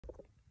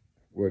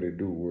What it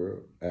do,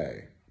 world?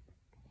 Hey,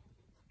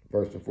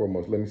 first and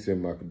foremost, let me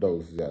send my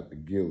condolences out to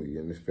Gillie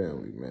and his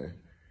family, man.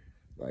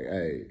 Like,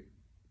 hey,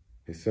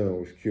 his son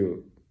was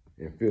killed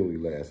in Philly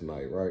last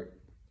night, right?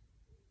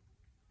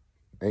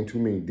 Ain't too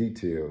many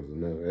details or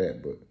none of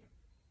that, but,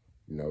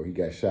 you know, he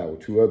got shot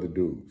with 2 other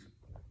dudes.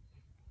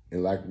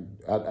 And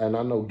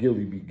I know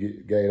Gillie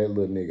gave that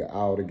little nigga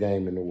all the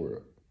game in the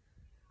world.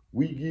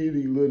 We give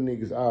these little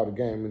niggas all the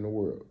game in the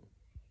world.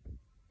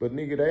 But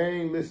nigga, they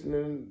ain't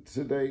listening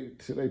to they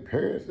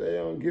parents. They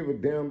don't give a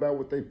damn about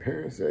what they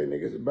parents say.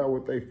 Nigga, it's about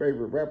what they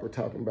favorite rapper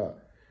talking about.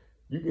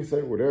 You can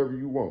say whatever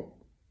you want.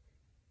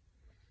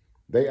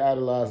 They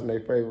idolizing their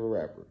favorite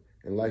rapper.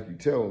 And like you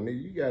tell them,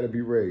 nigga, you gotta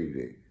be ready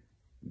to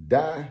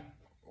die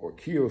or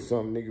kill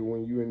something, nigga,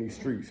 when you in these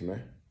streets,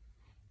 man.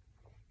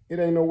 It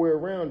ain't nowhere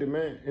around it,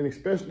 man. And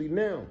especially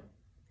now.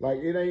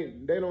 Like,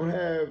 they don't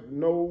have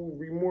no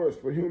remorse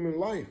for human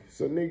life.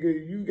 So,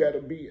 nigga, you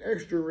gotta be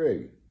extra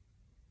ready.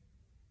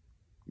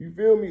 You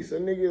feel me? So,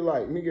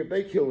 nigga, if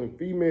they killing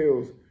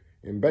females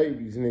and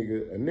babies,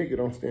 nigga, a nigga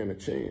don't stand a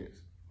chance.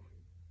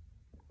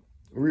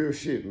 Real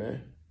shit,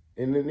 man.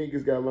 And the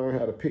niggas gotta learn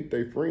how to pick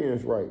their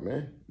friends right,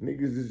 man.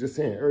 Niggas is just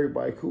saying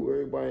everybody cool,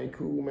 everybody ain't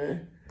cool,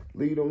 man.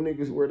 Leave them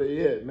niggas where they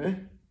at,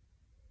 man.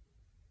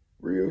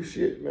 Real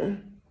shit,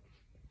 man.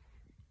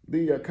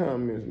 Leave your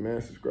comments,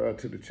 man. Subscribe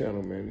to the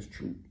channel, man. It's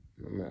true.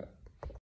 I'm out.